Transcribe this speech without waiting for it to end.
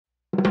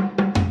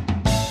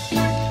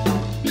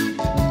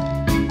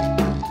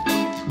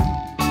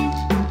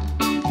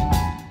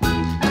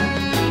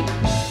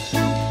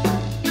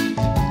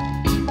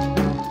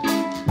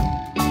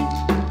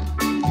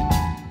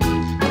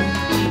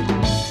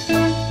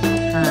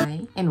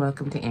and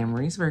welcome to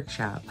Anmaree's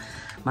Workshop.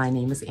 My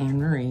name is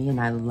Anne-Marie and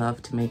I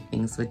love to make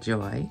things with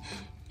joy.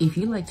 If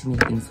you like to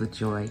make things with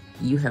joy,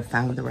 you have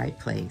found the right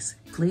place.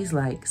 Please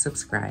like,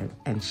 subscribe,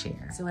 and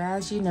share. So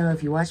as you know,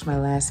 if you watched my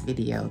last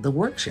video, the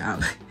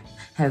workshop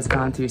has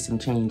gone through some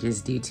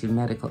changes due to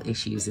medical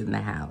issues in the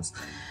house.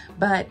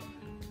 But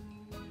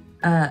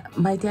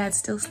my dad's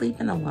still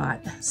sleeping a lot,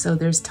 so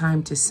there's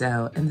time to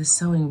sew, and the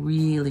sewing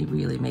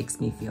really makes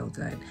me feel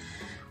good.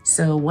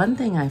 So one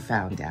thing I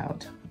found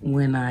out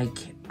when I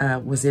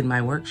was in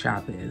my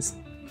workshop is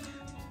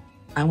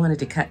I wanted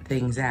to cut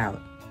things out.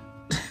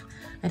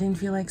 I didn't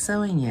feel like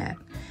sewing yet.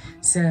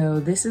 So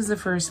this is the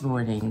first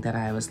morning that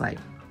I was like,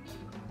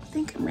 I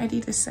think I'm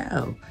ready to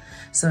sew.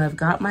 So I've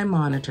got my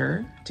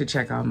monitor to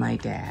check on my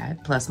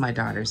dad, plus my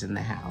daughter's in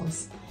the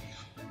house.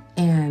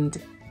 And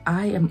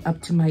I am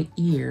up to my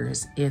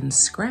ears in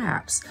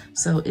scraps.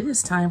 So it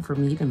is time for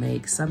me to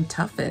make some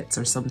tuffets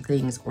or some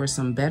things or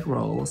some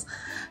bedrolls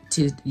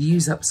to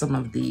use up some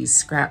of these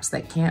scraps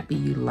that can't be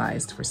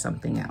utilized for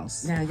something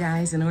else. Now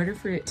guys, in order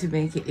for it to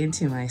make it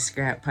into my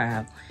scrap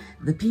pile,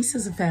 the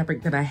pieces of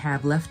fabric that I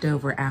have left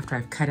over after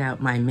I've cut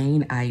out my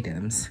main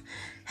items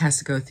has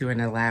to go through an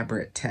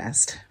elaborate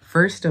test.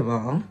 First of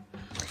all,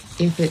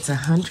 if it's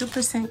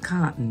 100%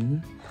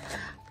 cotton,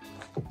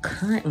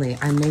 currently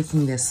I'm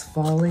making this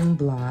falling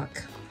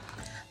block,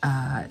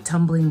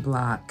 tumbling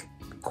block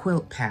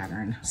quilt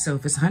pattern. So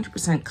if it's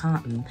 100%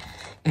 cotton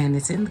and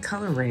it's in the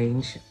color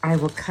range, I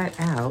will cut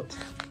out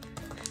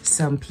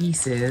some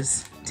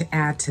pieces to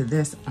add to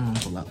this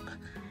envelope.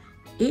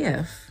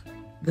 If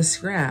the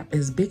scrap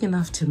is big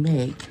enough to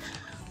make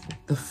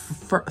the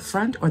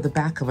front or the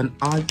back of an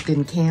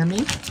Ogden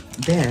cami,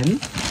 then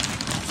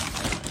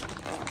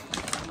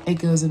it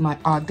goes in my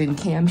Ogden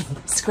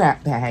cami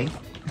scrap bag.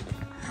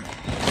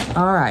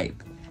 All right,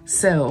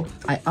 so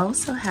I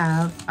also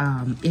have,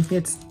 if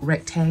it's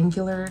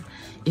rectangular,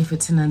 if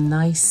it's in a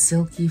nice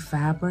silky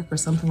fabric or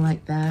something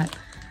like that,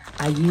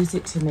 I use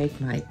it to make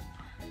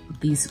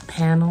these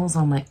panels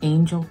on my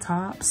angel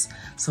tops.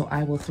 So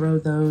I will throw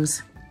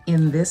those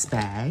in this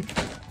bag.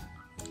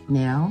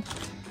 Now,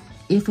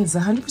 if it's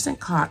 100%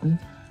 cotton,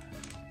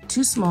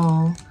 too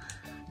small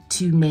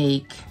to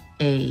make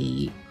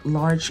a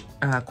large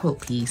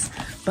quilt piece,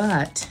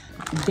 but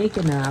big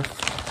enough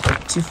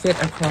to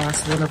fit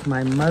across one of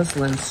my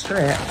muslin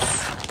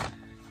strips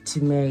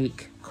to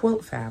make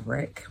quilt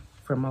fabric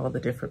from all the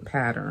different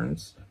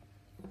patterns.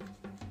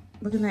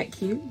 Isn't that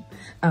cute?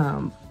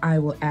 I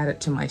will add it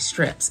to my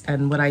strips.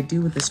 And what I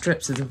do with the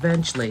strips is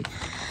eventually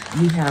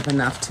you have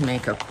enough to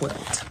make a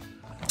quilt.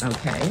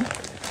 Okay.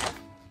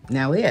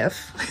 Now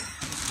if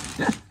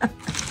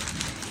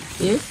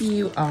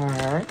you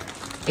are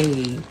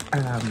a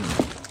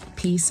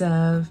piece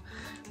of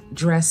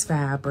dress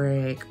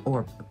fabric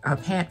or a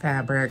pant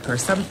fabric or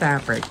some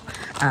fabric,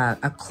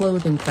 a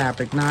clothing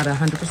fabric, not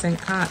 100%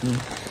 cotton,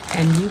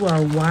 and you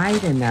are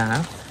wide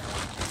enough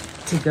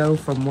to go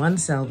from one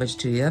selvage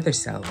to the other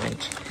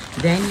selvage,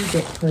 then you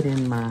get put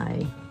in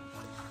my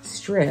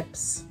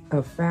strips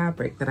of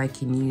fabric that I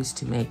can use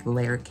to make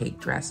layer cake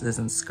dresses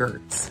and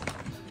skirts.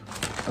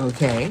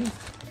 Okay?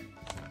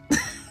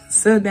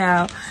 So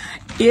now,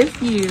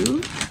 if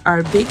you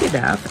are big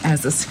enough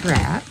as a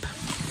scrap,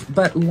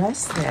 but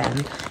less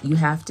than, you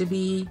have to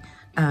be,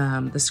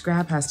 the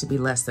scrap has to be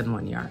less than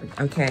 1 yard,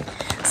 okay?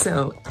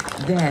 So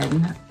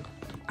then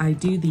I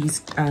do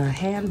these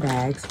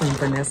handbags from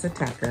Vanessa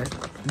Tucker.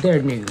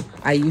 They're new.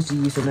 I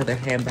usually use another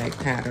handbag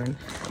pattern.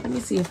 Let me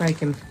see if I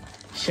can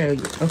show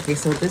you. Okay,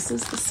 so this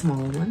is the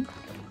small one.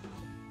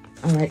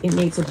 All right, it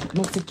makes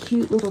a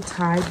cute little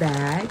tie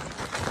bag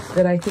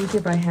that I think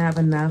if I have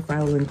enough,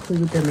 I will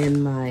include them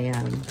in my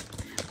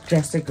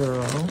Just a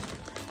Girl.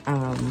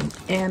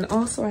 And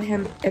also I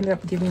ended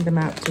up giving them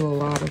out to a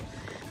lot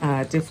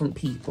of different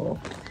people.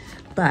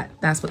 But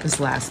that's what this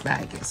last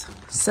bag is.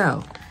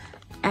 So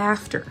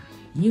after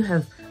you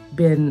have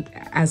been,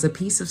 as a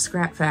piece of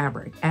scrap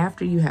fabric,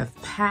 after you have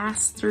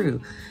passed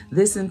through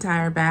this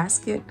entire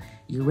basket,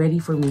 you're ready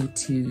for me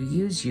to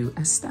use you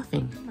as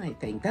stuffing. You might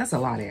think that's a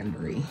lot,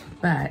 Anne-Marie,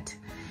 but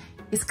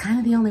it's kind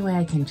of the only way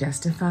I can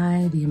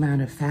justify the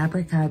amount of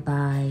fabric I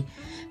buy,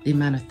 the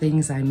amount of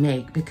things I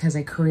make, because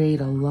I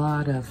create a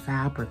lot of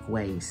fabric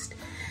waste.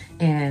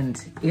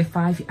 And if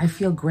I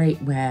feel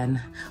great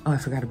when, oh, I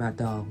forgot about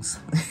dolls.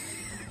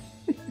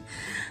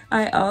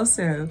 I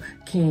also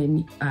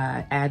can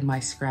add my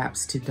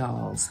scraps to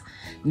dolls.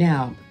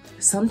 Now,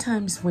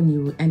 sometimes when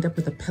you end up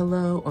with a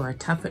pillow or a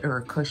tuffet or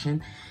a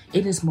cushion,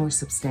 it is more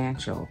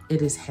substantial,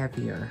 it is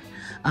heavier.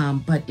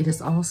 But it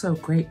is also a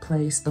great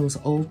place, those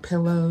old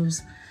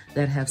pillows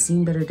that have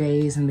seen better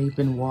days and they've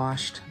been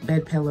washed,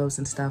 bed pillows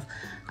and stuff,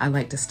 I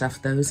like to stuff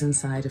those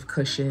inside of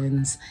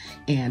cushions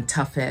and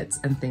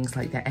tuffets and things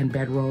like that, and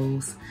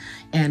bedrolls.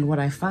 And what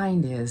I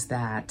find is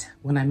that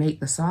when I make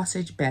the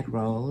sausage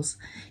bedrolls,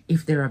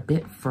 if they're a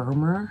bit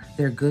firmer,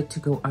 they're good to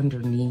go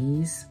under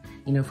knees.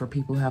 You know, for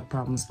people who have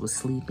problems with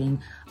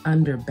sleeping,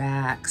 under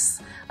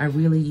backs. I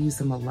really use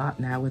them a lot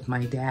now with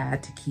my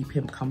dad to keep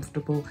him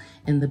comfortable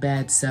in the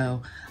bed.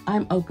 So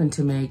I'm open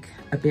to make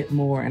a bit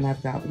more, and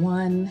I've got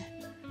 1,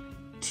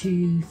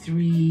 2,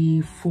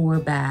 3, 4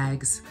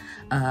 bags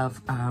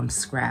of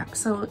scrap.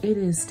 So it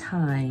is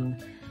time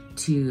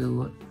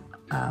to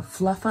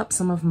fluff up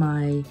some of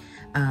my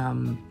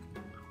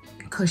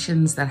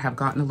cushions that have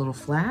gotten a little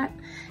flat,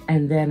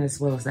 and then as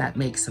well as that,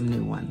 make some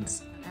new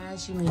ones.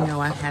 As you may know,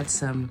 I've had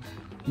some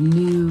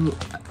new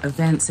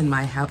events in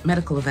my house,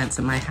 medical events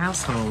in my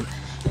household,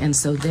 and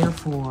so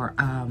therefore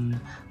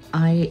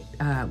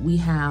we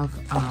have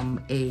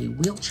a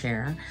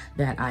wheelchair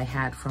that I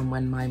had from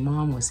when my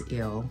mom was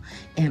ill,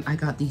 and I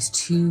got these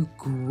 2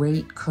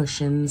 great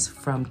cushions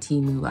from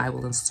Temu. I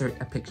will insert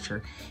a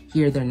picture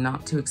here. They're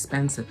not too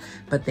expensive,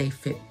 but they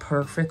fit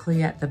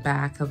perfectly at the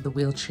back of the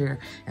wheelchair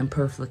and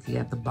perfectly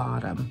at the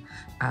bottom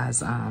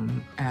as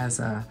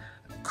a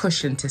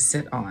cushion to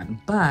sit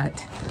on,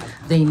 but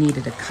they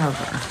needed a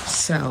cover.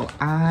 So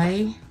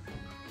I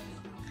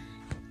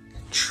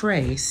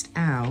traced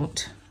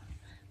out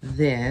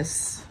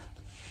this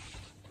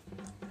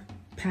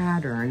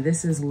pattern.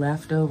 This is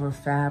leftover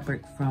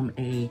fabric from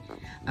a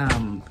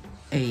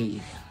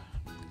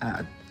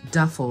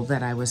duffel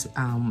that I was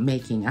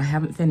making. I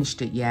haven't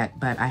finished it yet,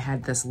 but I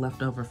had this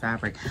leftover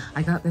fabric.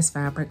 I got this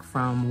fabric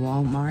from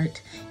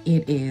Walmart.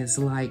 It is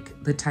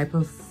like the type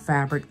of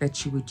fabric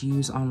that you would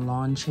use on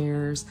lawn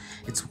chairs.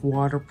 It's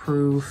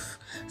waterproof.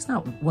 It's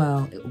not,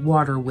 well,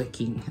 water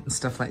wicking and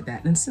stuff like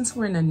that. And since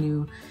we're in a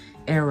new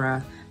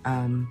era,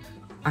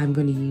 I'm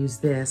going to use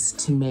this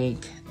to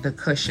make the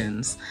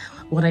cushions.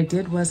 What I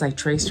did was I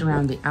traced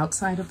around the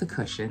outside of the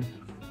cushion,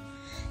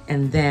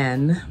 and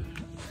then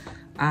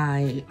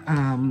I,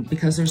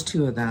 because there's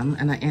 2 of them,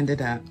 and I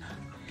ended up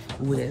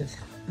with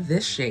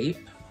this shape.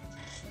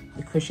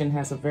 The cushion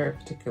has a very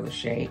particular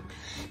shape,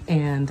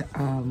 and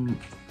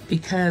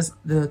because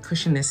the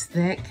cushion is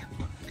thick,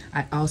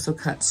 I also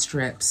cut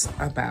strips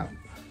about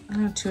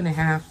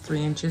 2.5,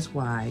 3 inches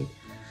wide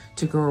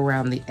to go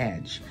around the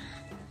edge.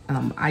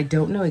 I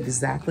don't know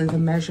exactly the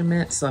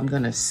measurement, so I'm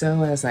gonna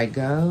sew as I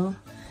go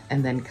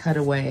and then cut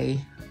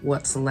away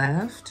what's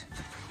left.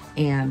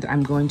 And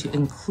I'm going to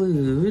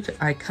include,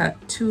 I cut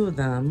 2 of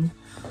them.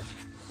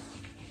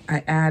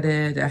 I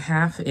added a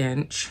 1/2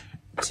 inch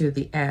to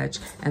the edge,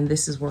 and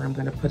this is where I'm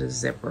gonna put a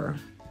zipper.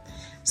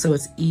 So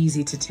it's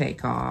easy to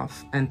take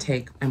off and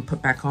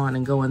put back on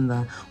and go in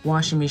the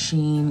washing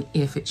machine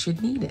if it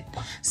should need it.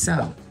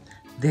 So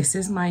this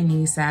is my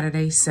new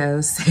Saturday Sew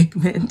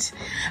segment.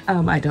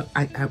 I'm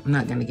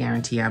not gonna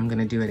guarantee I'm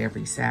gonna do it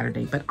every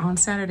Saturday, but on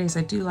Saturdays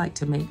I do like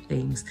to make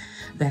things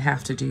that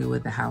have to do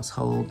with the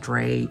household,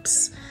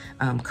 drapes,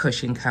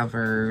 cushion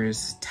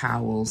covers,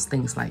 towels,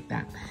 things like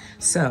that.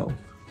 So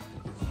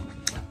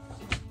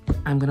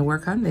I'm gonna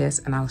work on this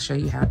and I'll show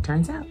you how it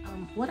turns out.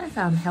 What I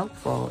found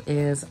helpful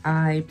is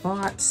I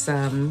bought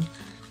some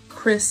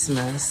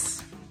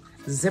Christmas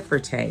zipper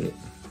tape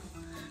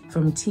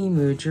from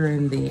Temu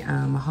during the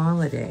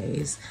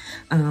holidays,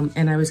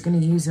 and I was going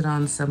to use it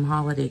on some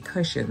holiday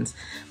cushions,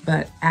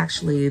 but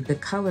actually the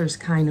colors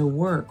kind of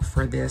work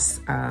for this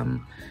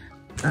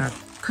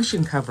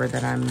cushion cover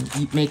that I'm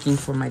making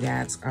for my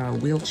dad's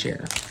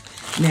wheelchair.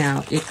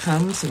 Now it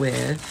comes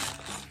with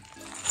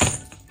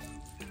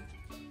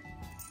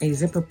a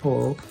zipper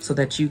pull so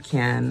that you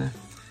can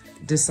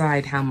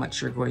decide how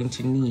much you're going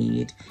to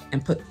need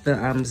and put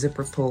the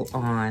zipper pull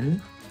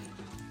on.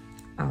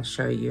 I'll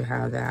show you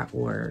how that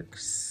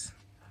works.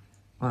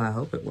 Well, I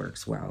hope it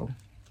works well.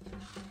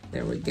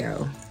 There we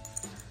go.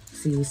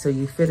 See, so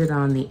you fit it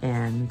on the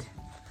end.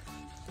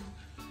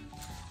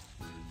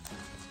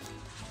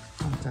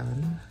 All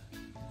done.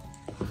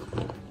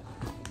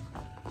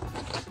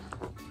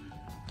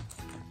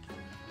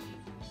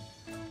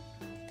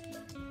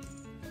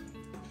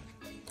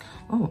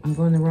 Oh, I'm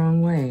going the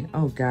wrong way.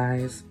 Oh,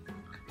 guys.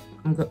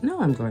 No,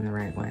 I'm going the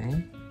right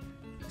way.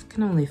 It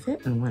can only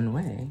fit in one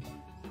way.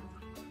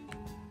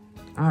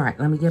 All right,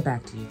 let me get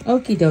back to you.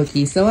 Okie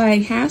dokie, so I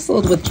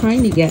hassled with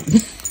trying to get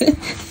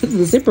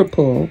the zipper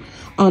pull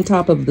on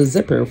top of the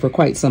zipper for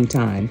quite some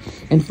time.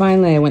 And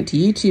finally I went to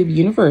YouTube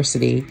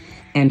University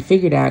and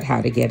figured out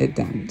how to get it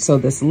done. So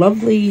this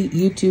lovely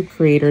YouTube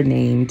creator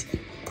named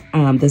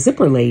The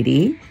Zipper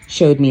Lady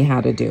showed me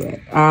how to do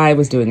it. I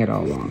was doing it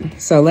all wrong.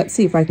 So let's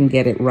see if I can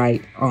get it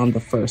right on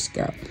the first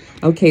go.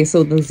 Okay,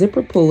 so the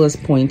zipper pull is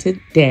pointed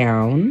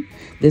down.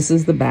 This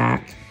is the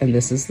back and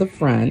this is the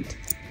front.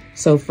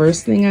 So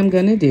first thing I'm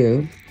gonna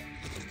do,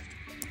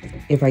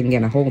 if I can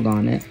get a hold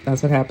on it,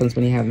 that's what happens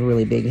when you have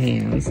really big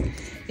hands,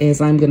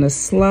 is I'm gonna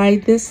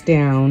slide this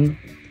down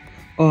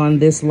on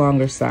this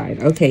longer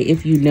side. Okay,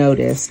 if you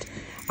noticed,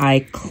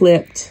 I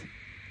clipped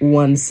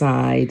one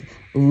side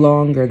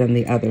longer than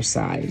the other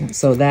side.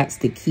 So that's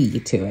the key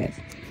to it.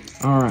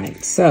 All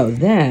right, so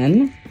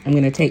then I'm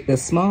gonna take the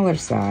smaller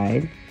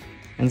side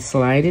and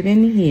slide it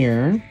in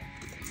here.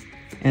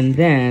 And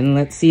then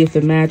let's see if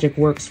the magic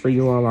works for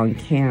you all on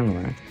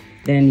camera.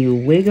 Then you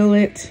wiggle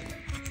it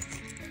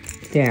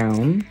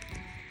down.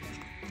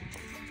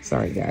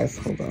 Sorry guys,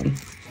 hold on.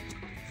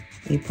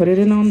 You put it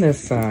in on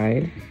this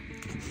side.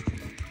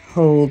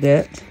 Hold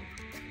it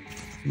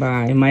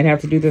by, you might have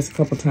to do this a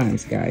couple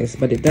times guys,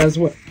 but it does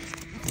work.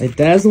 It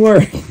does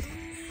work.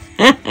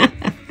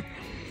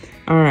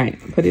 All right,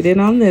 put it in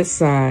on this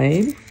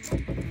side.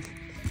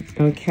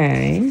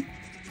 Okay,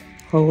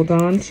 hold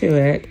on to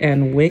it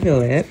and wiggle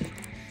it.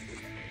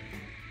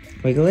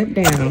 Wiggle it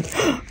down.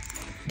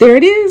 There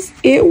it is,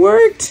 it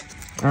worked.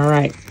 All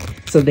right,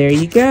 so there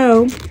you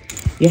go.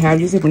 You have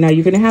your zipper. Now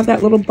you're gonna have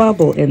that little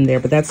bubble in there,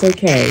 but that's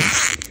okay.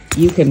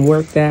 You can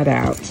work that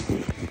out.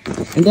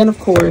 And then of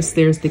course,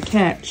 there's the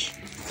catch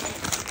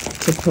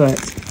to put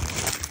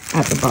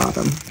at the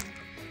bottom.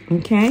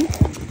 Okay,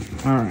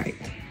 all right.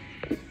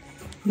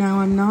 Now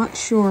I'm not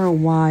sure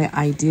why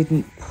I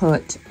didn't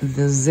put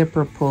the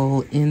zipper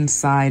pull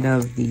inside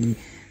of the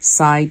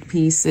side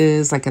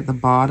pieces, like at the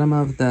bottom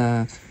of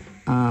the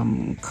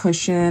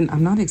cushion.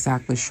 I'm not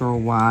exactly sure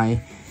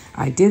why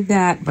I did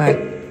that, but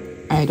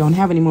I don't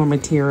have any more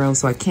material,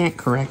 so I can't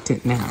correct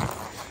it now.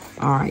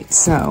 All right,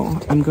 so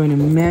I'm going to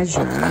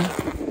measure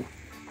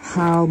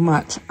how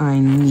much I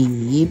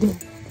need.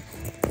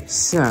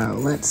 So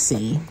let's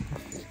see.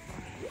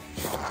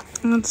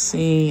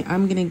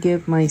 I'm gonna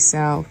give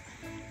myself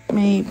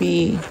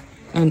maybe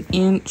an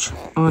inch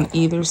on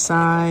either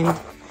side,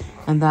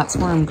 and that's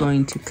where I'm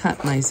going to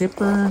cut my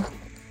zipper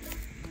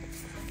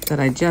that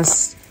I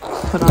just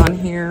put on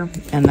here,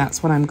 and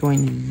that's what I'm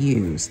going to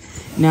use.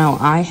 Now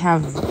I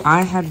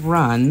had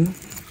run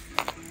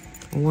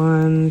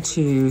 1,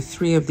 2,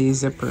 3 of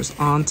these zippers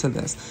onto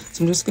this,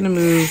 so I'm just going to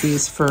move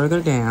these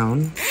further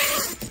down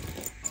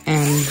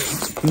and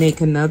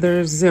make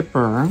another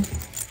zipper.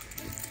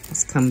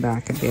 Let's come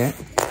back a bit.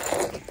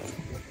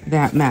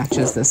 That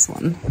matches this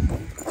one.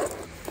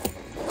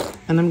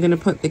 And I'm going to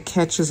put the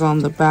catches on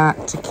the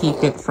back to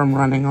keep it from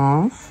running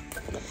off.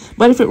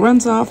 But if it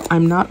runs off,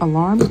 I'm not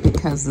alarmed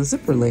because the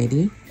zipper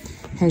lady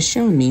has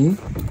shown me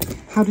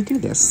how to do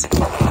this.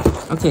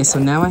 Okay, so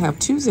now I have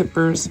 2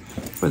 zippers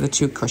for the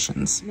 2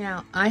 cushions.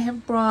 Now I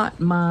have brought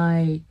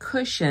my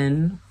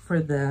cushion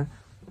for the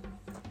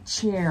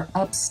chair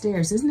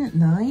upstairs. Isn't it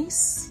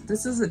nice?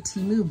 This is a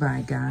Temu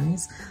buy,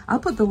 guys. I'll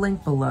put the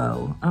link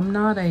below. I'm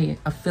not an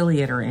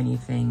affiliate or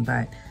anything,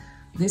 but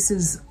this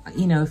is,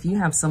 you know, if you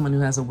have someone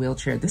who has a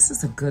wheelchair, this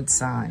is a good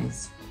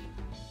size.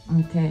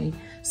 Okay,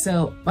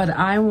 so, but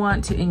I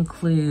want to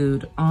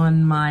include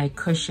on my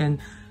cushion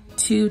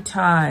 2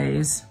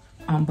 ties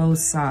on both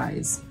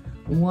sides.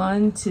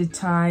 One to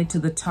tie to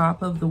the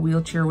top of the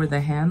wheelchair where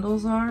the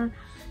handles are,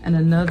 and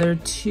another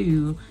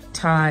 2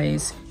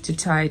 ties to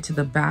tie to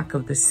the back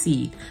of the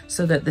seat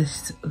so that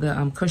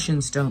the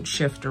cushions don't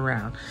shift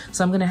around.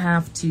 So I'm gonna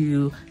have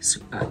to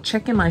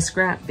check in my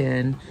scrap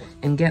bin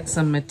and get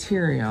some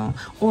material,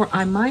 or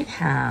I might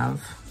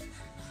have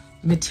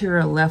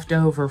material left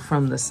over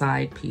from the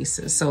side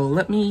pieces. So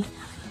let me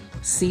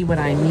see what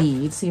I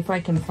need, see if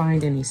I can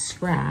find any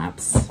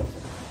scraps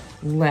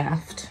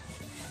left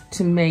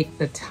to make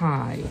the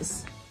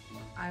ties.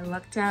 I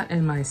looked out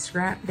in my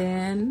scrap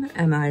bin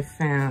and I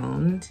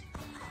found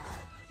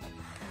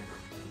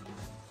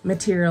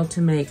material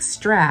to make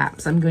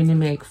straps. I'm going to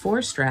make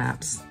 4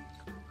 straps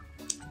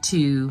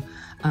to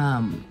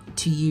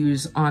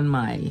use on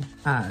my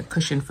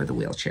cushion for the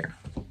wheelchair.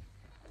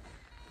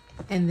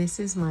 And this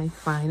is my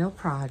final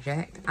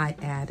project. I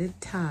added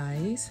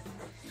ties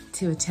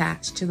to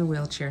attach to the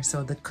wheelchair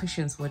so the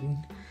cushions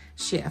wouldn't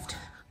shift.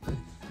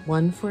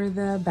 One for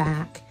the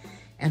back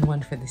and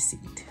one for the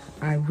seat.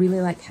 I really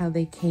like how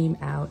they came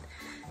out.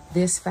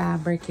 This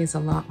fabric is a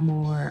lot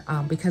more,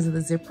 because of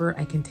the zipper,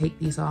 I can take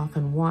these off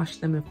and wash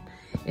them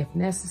if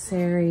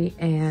necessary.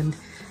 And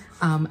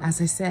as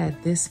I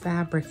said, this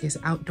fabric is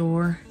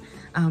outdoor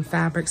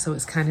fabric, so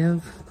it's kind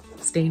of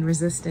stain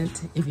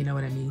resistant, if you know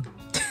what I mean.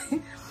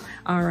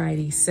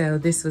 Alrighty, so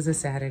this was a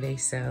Saturday,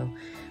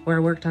 where I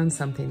worked on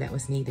something that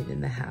was needed in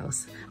the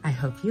house. I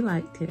hope you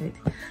liked it.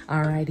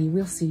 Alrighty,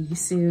 we'll see you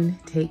soon.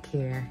 Take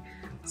care.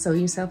 Sew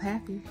yourself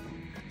happy.